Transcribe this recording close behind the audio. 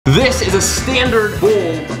This is a standard bowl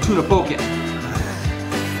of tuna poke.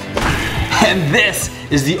 And this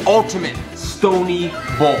is the ultimate Stonie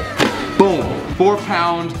Bowl. Boom, 4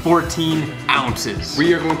 pounds, 14 ounces.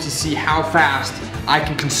 We are going to see how fast I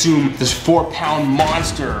can consume this 4-pound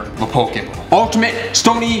monster of a poke bowl. Ultimate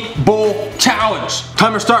Stonie Bowl challenge.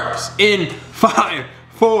 Timer starts in 5,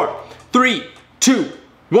 4, 3, 2,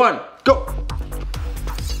 1, go.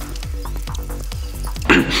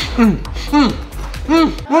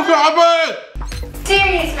 What's happening?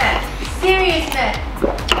 Seriousness.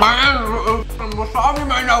 Wasabi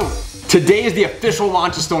my nose. Today is the official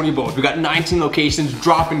launch of Stonie Bowls. We got 19 locations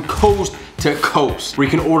dropping coast to coast, where you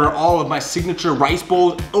can order all of my signature rice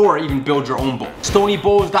bowls or even build your own bowl.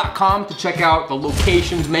 StonieBowls.com to check out the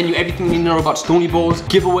locations, menu, everything you know about Stonie Bowls,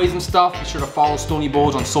 giveaways and stuff. Be sure to follow Stonie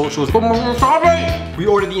Bowls on socials. We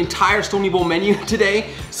ordered the entire Stonie Bowl menu today,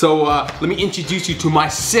 so let me introduce you to my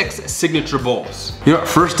 6 signature bowls. You know,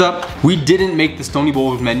 first up, we didn't make the Stonie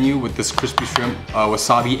Bowls menu with this crispy shrimp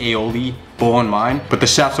wasabi aioli bowl in mind, but the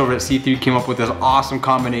chefs over at C3 came up with this awesome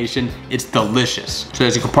combination. It's delicious. So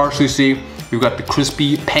as you can partially see, we've got the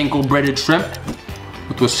crispy panko breaded shrimp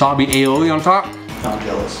with wasabi aioli on top. I'm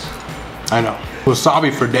jealous. I know.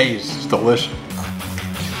 Wasabi for days. It's delicious.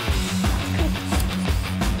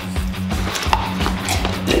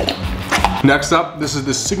 Next up, this is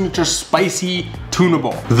the signature spicy tuna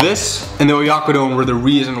bowl. This and the oyakodon were the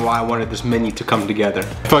reason why I wanted this menu to come together.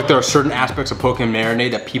 I feel like there are certain aspects of poke and marinade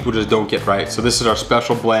that people just don't get right. So this is our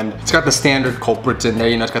special blend. It's got the standard culprits in there,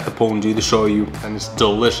 you know, it's got the ponzu, the shoyu, and it's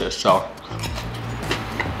delicious, so.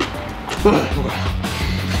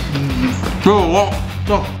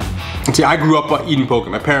 See, I grew up eating poke.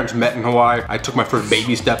 My parents met in Hawaii. I took my first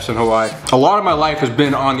baby steps in Hawaii. A lot of my life has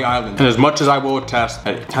been on the island. And as much as I will attest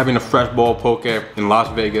that having a fresh bowl of poke in Las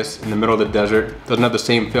Vegas in the middle of the desert doesn't have the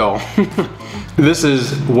same feel. This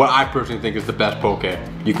is what I personally think is the best poke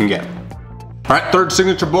you can get. All right, third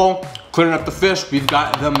signature bowl. Clearing up the fish, we've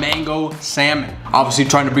got the mango salmon. Obviously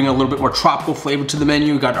trying to bring a little bit more tropical flavor to the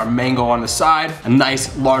menu. We got our mango on the side, a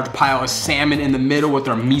nice large pile of salmon in the middle with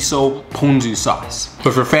our miso ponzu sauce. So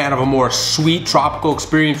if you're a fan of a more sweet tropical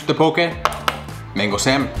experience with the poke, mango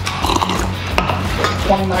salmon.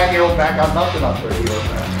 29-year-old back got nothing on 30-year-old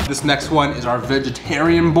back. This next one is our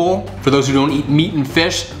vegetarian bowl. For those who don't eat meat and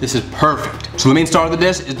fish, this is perfect. So the main star of the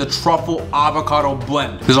dish is the truffle avocado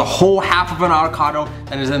blend. There's a whole half of an avocado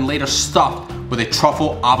that is then later stuffed with a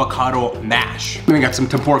truffle avocado mash. Then we got some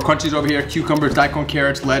tempura crunchies over here, cucumbers, daikon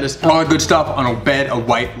carrots, lettuce, all the good stuff on a bed of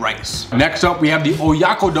white rice. Next up, we have the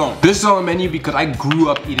oyakodon. This is on the menu because I grew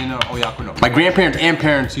up eating an oyakodon. My grandparents and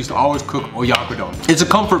parents used to always cook oyakodon. It's a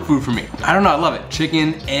comfort food for me. I don't know, I love it.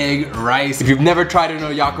 Chicken, egg, rice. If you've never tried an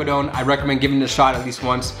oyakodon, I recommend giving it a shot at least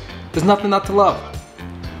once. There's nothing not to love.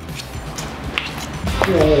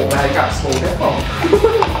 Oh, I got slowed down.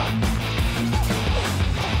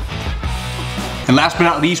 And last but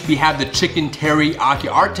not least, we have the chicken teriyaki.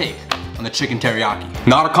 Our take on the chicken teriyaki.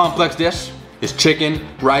 Not a complex dish. It's chicken,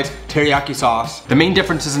 rice, teriyaki sauce. The main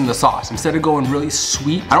difference is in the sauce. Instead of going really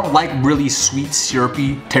sweet, I don't like really sweet,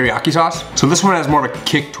 syrupy teriyaki sauce. So this one has more of a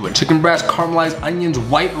kick to it. Chicken breast, caramelized onions,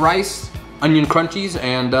 white rice, onion crunchies,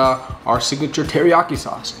 and our signature teriyaki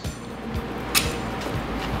sauce.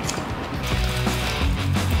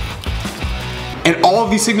 And all of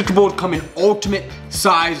these signature bowls come in ultimate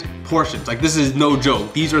size portions. Like, this is no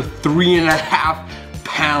joke. These are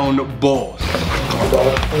 3.5-pound bowls.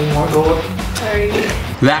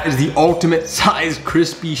 That is the ultimate size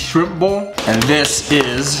crispy shrimp bowl. And this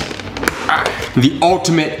is the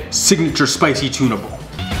ultimate signature spicy tuna bowl.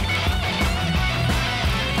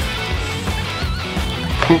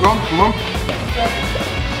 Come on, come on.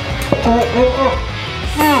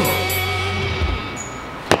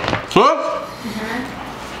 So?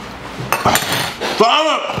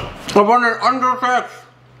 I wanted under 6,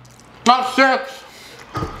 not 6.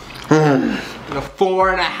 The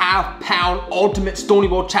 4.5-pound ultimate Stonie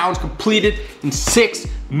Bowl challenge completed in 6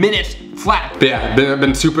 minutes flat. But yeah, I've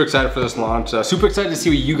been super excited for this launch. Super excited to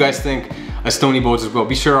see what you guys think of Stonie Bowls as well.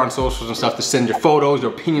 Be sure on socials and stuff to send your photos,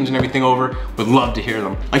 your opinions and everything over. Would love to hear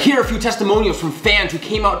them. I hear a few testimonials from fans who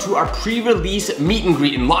came out to our pre-release meet and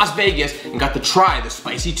greet in Las Vegas and got to try the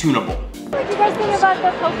spicy tuna bowl. What did you guys think about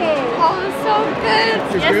the poke? Oh, it was so good.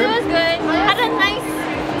 Yes, it was good. It had a nice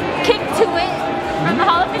kick to it from the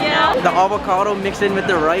jalapeno. The avocado mixed in with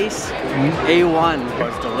the rice, A1.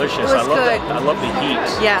 It's delicious. It was good. I love the heat.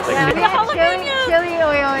 Yes. Like, The jalapeno. Chili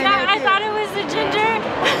oil in Yeah, it I too. thought it was the ginger.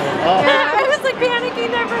 Yeah. I was like, panicking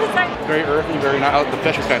there for a second. Very earthy, very not. The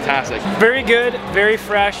fish was fantastic. Very good, very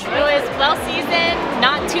fresh. It was well seasoned,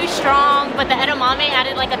 not too strong, but the edamame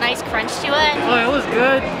added like a nice crunch to it. Oh, it was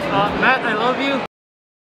good. Matt, I love you.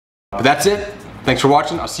 But that's it. Thanks for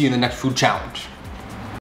watching. I'll see you in the next food challenge.